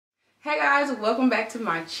Hey guys, welcome back to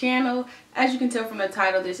my channel. As you can tell from the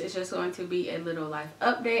title, this is just going to be a little life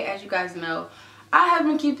update. As you guys know, I have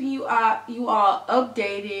been keeping you all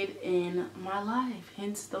updated in my life,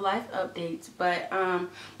 hence the life updates. But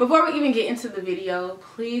before we even get into the video,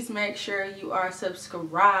 please make sure you are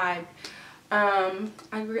subscribed. I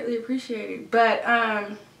greatly appreciate it. But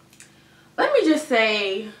let me just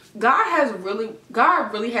say, God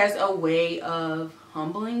really has a way of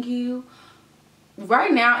humbling you.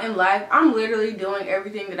 Right now in life, I'm literally doing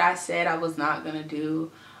everything that I said I was not gonna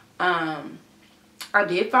do. I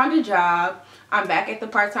did find a job. I'm back at the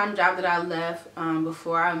part-time job that I left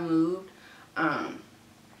before I moved. And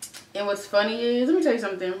what's funny is, let me tell you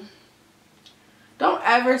something. Don't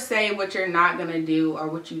ever say what you're not gonna do or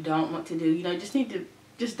what you don't want to do. You know,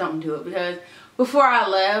 just don't do it. Because before I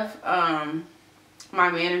left,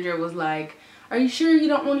 my manager was like, "Are you sure you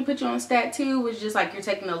don't want to put you on stat 2?" Which is just like you're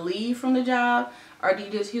taking a leave from the job. Or do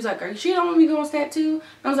you just, he was like, "Are you sure you don't want me to go on stat 2?" And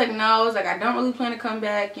I was like, "No." I was like, "I don't really plan to come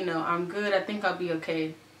back. You know, I'm good. I think I'll be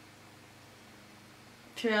okay."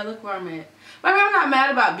 Yeah, look where I'm at. But I mean, I'm not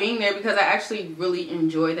mad about being there because I actually really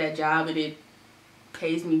enjoy that job and it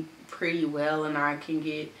pays me pretty well and I can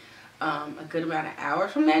get a good amount of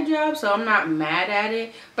hours from that job. So I'm not mad at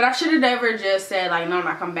it. But I should have never just said like, "No, I'm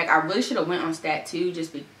not coming back." I really should have went on stat 2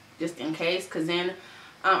 just in case, because then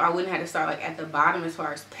I wouldn't have to start like at the bottom as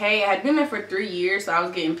far as pay. I had been there for 3 years, so I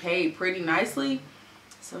was getting paid pretty nicely.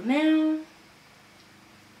 So now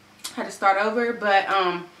I had to start over. But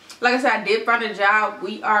like I said, I did find a job.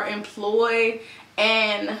 We are employed,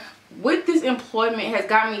 and with this employment has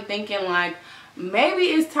got me thinking like maybe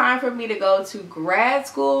it's time for me to go to grad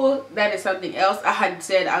school. That is something else I had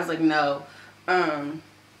said. I was like, no.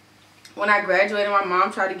 When I graduated, my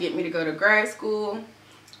mom tried to get me to go to grad school.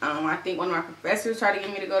 I think one of my professors tried to get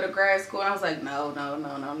me to go to grad school, and I was like, no,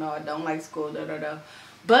 I don't like school,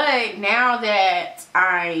 But now that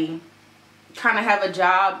I kind of have a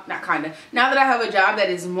job, now that I have a job that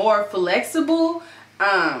is more flexible,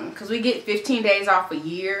 because we get 15 days off a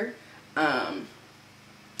year,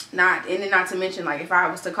 not to mention, like, if I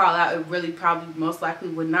was to call out, it really probably most likely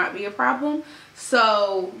would not be a problem.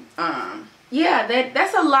 So, yeah,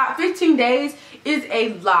 that's a lot. 15 days is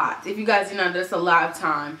a lot. If you guys didn't know, that's a lot of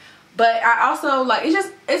time. But I also, like,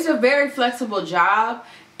 it's a very flexible job.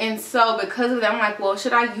 And so because of that, I'm like, well,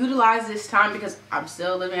 should I utilize this time? Because I'm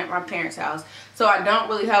still living at my parents' house. So I don't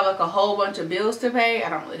really have, like, a whole bunch of bills to pay. I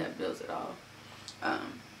don't really have bills at all.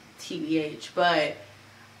 TBH. But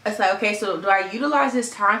it's like, okay, so do I utilize this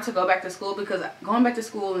time to go back to school? Because going back to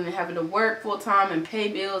school and having to work full time and pay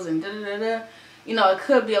bills and you know, it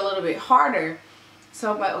could be a little bit harder.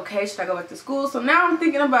 So I'm like, okay, should I go back to school? So now I'm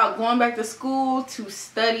thinking about going back to school to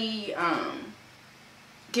study,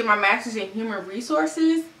 get my master's in human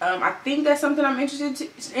resources. I think that's something I'm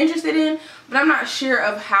interested in, but I'm not sure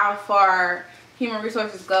of how far human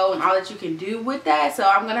resources go and all that you can do with that. So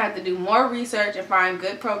I'm gonna have to do more research and find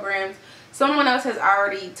good programs. Someone else has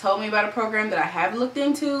already told me about a program that I have looked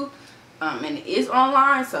into, and it is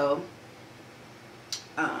online. So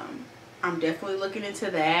I'm definitely looking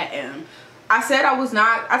into that. And I said I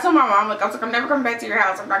told my mom, like, I was like, I'm never coming back to your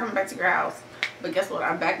house. I'm not coming back to your house. But guess what?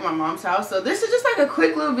 I'm back at my mom's house. So this is just like a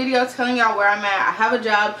quick little video telling y'all where I'm at. I have a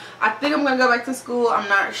job. I think I'm going to go back to school. I'm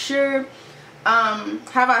not sure.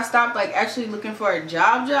 Have I stopped, like, actually looking for a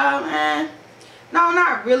job? No,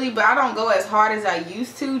 not really. But I don't go as hard as I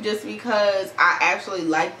used to, just because I actually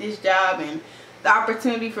like this job. And the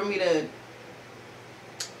opportunity for me to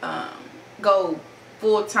go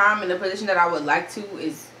full-time in the position that I would like to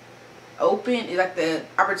is open. It's like the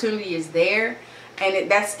opportunity is there, and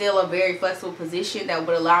that's still a very flexible position that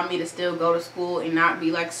would allow me to still go to school and not be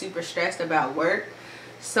like super stressed about work.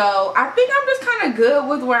 So I think I'm just kind of good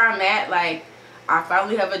with where I'm at. Like, I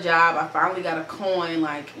finally have a job. I finally got a coin.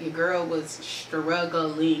 Like, your girl was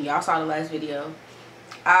struggling. Y'all saw the last video.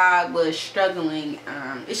 I was struggling.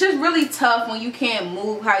 It's just really tough when you can't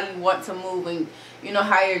move how you want to move, and you know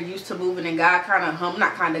how you're used to moving, and God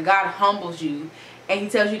God humbles you, and he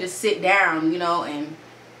tells you to sit down, you know, and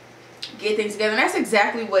get things together. And that's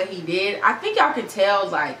exactly what he did. I think y'all can tell,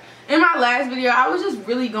 like, in my last video, I was just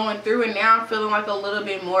really going through, and now I'm feeling like a little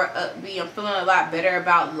bit more upbeat. I'm feeling a lot better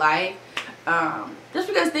about life, just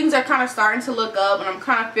because things are kind of starting to look up, and I'm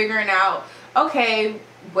kind of figuring out, okay,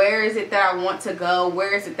 where is it that I want to go?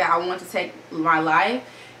 Where is it that I want to take my life?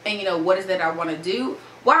 And, you know, what is that I want to do?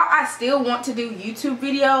 While I still want to do YouTube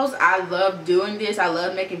videos, I love doing this. I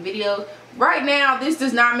love making videos. Right now, this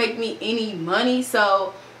does not make me any money.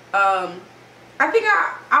 So, I I think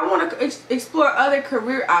I want to explore other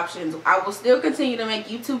career options. I will still continue to make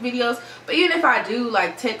YouTube videos, but even if I do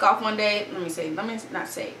like take off one day, let me not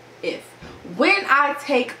say if, when I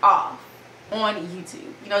take off on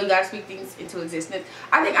YouTube, you know, you gotta speak things into existence.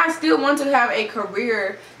 I think I still want to have a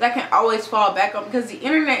career that I can always fall back on, because the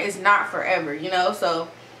internet is not forever, you know. So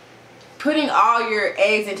putting all your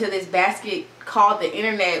eggs into this basket called the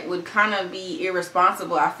internet would kind of be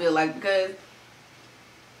irresponsible, I feel like, because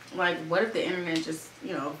like, what if the internet just,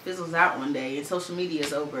 you know, fizzles out one day and social media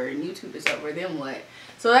is over and YouTube is over, then what?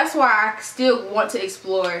 So that's why I still want to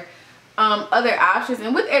explore other options.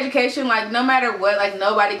 And with education, like, no matter what, like,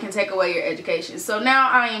 nobody can take away your education. So now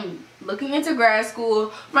I am looking into grad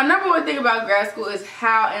school. My number one thing about grad school is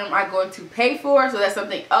how am I going to pay for it. So that's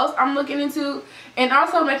something else I'm looking into. And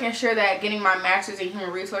also making sure that getting my master's in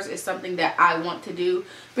human resources is something that I want to do,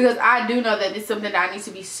 because I do know that it's something that I need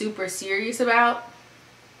to be super serious about.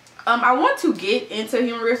 I want to get into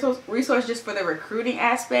human resource just for the recruiting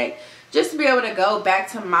aspect, just to be able to go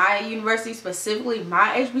back to my university, specifically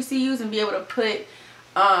my HBCUs, and be able to put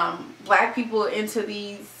black people into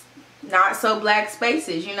these not so black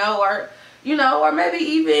spaces, you know, or maybe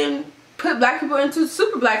even put black people into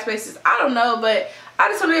super black spaces. I don't know, but I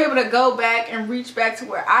just want to be able to go back and reach back to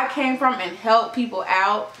where I came from and help people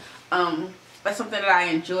out. That's something that I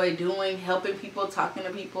enjoy doing, helping people, talking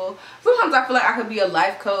to people. Sometimes I feel like I could be a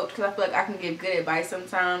life coach, because I feel like I can give good advice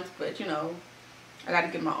sometimes, but you know, I got to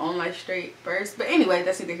get my own life straight first. But anyway,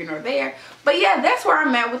 that's neither here nor there. But yeah, that's where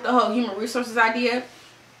I'm at with the whole human resources idea.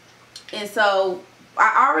 And so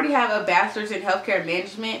I already have a bachelor's in healthcare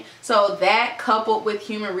management, so that coupled with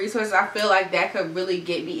human resources, I feel like that could really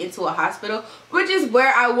get me into a hospital, which is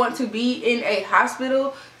where I want to be, in a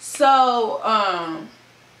hospital. So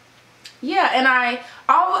yeah, and I've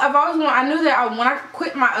always wanted, I knew that when I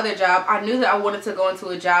quit my other job, I knew that I wanted to go into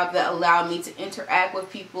a job that allowed me to interact with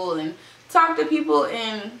people and talk to people,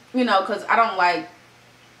 and you know, because I don't like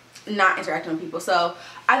not interacting with people. So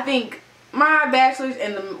I think my bachelor's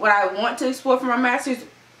and what I want to explore for my master's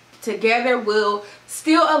together will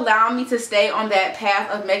still allow me to stay on that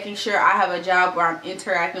path of making sure I have a job where I'm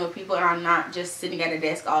interacting with people and I'm not just sitting at a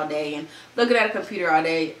desk all day and looking at a computer all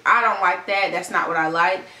day. I don't like that. That's not what I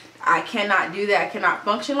like. I cannot do that. I cannot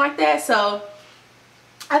function like that. So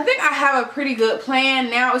I think I have a pretty good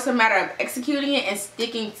plan. Now it's a matter of executing it and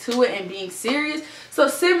sticking to it and being serious. So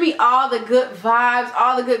send me all the good vibes,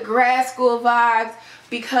 all the good grad school vibes,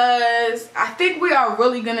 because I think we are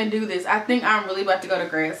really going to do this. I think I'm really about to go to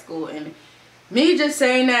grad school, and me just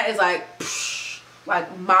saying that is like, psh,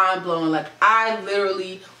 like mind blowing. Like, I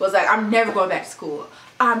literally was like, I'm never going back to school.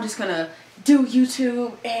 I'm just going to do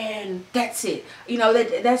YouTube and that's it. You know,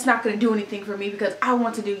 that's not going to do anything for me, because I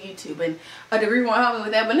want to do YouTube and a degree won't help me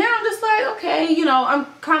with that. But now I'm just like, okay, you know, I'm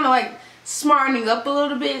kind of like smartening up a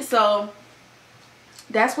little bit. So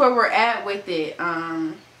that's where we're at with it.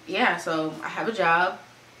 Yeah, so I have a job,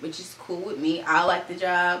 which is cool with me. I like the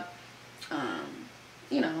job.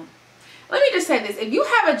 You know, let me just say this. If you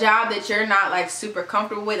have a job that you're not like super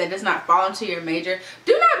comfortable with, that does not fall into your major,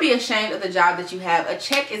 do not be ashamed of the job that you have. A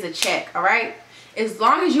check is a check, all right? As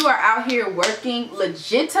long as you are out here working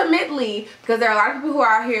legitimately, because there are a lot of people who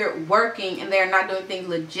are out here working and they're not doing things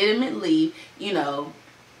legitimately, you know,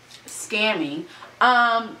 scamming.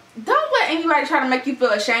 Don't let anybody try to make you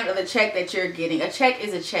feel ashamed of the check that you're getting. A check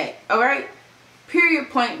is a check, all right? Period,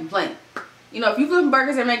 point blank. You know, if you flip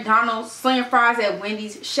burgers at McDonald's, slinging fries at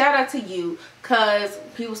Wendy's, shout out to you, because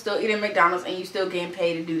people still eat at McDonald's and you still getting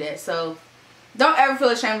paid to do that. So don't ever feel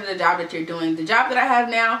ashamed of the job that you're doing. The job that I have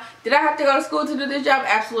now, did I have to go to school to do this job?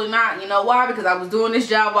 Absolutely not. You know why? Because I was doing this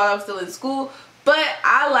job while I was still in school. But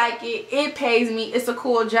I like it. It pays me. It's a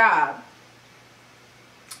cool job.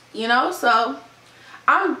 You know, so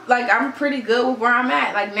I'm pretty good with where I'm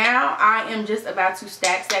at. Like, now I am just about to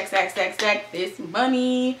stack this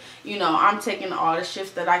money. You know, I'm taking all the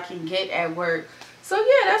shifts that I can get at work. So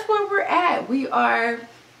yeah, that's where we're at. We are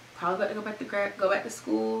probably about to go back to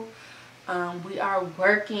school. We are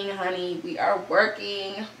working, honey. We are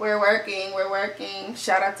working. We're working.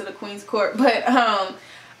 Shout out to the Queen's Court. But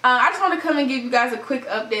I just want to come and give you guys a quick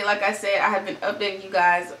update. Like I said, I have been updating you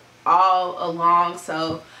guys all along,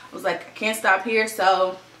 so I was like, I can't stop here.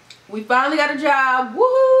 So we finally got a job.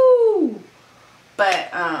 Woohoo! But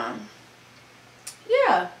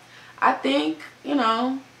yeah, I think, you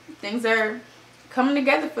know, things are coming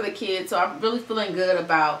together for the kids. So I'm really feeling good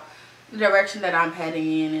about the direction that I'm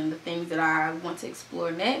heading in and the things that I want to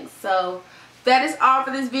explore next. So that is all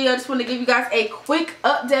for this video. I just want to give you guys a quick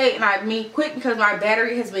update, and I mean quick because my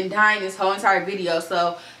battery has been dying this whole entire video.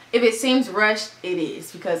 So If it seems rushed, it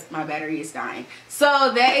is, because my battery is dying.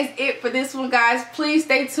 So that is it for this one, guys. Please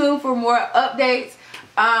stay tuned for more updates.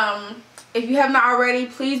 If you have not already,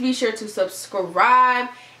 please be sure to subscribe.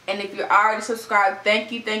 And if you're already subscribed,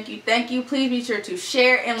 thank you, thank you, thank you. Please be sure to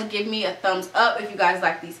share and give me a thumbs up if you guys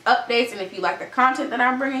like these updates and if you like the content that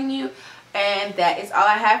I'm bringing you. And that is all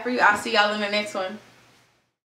I have for you. I'll see y'all in the next one.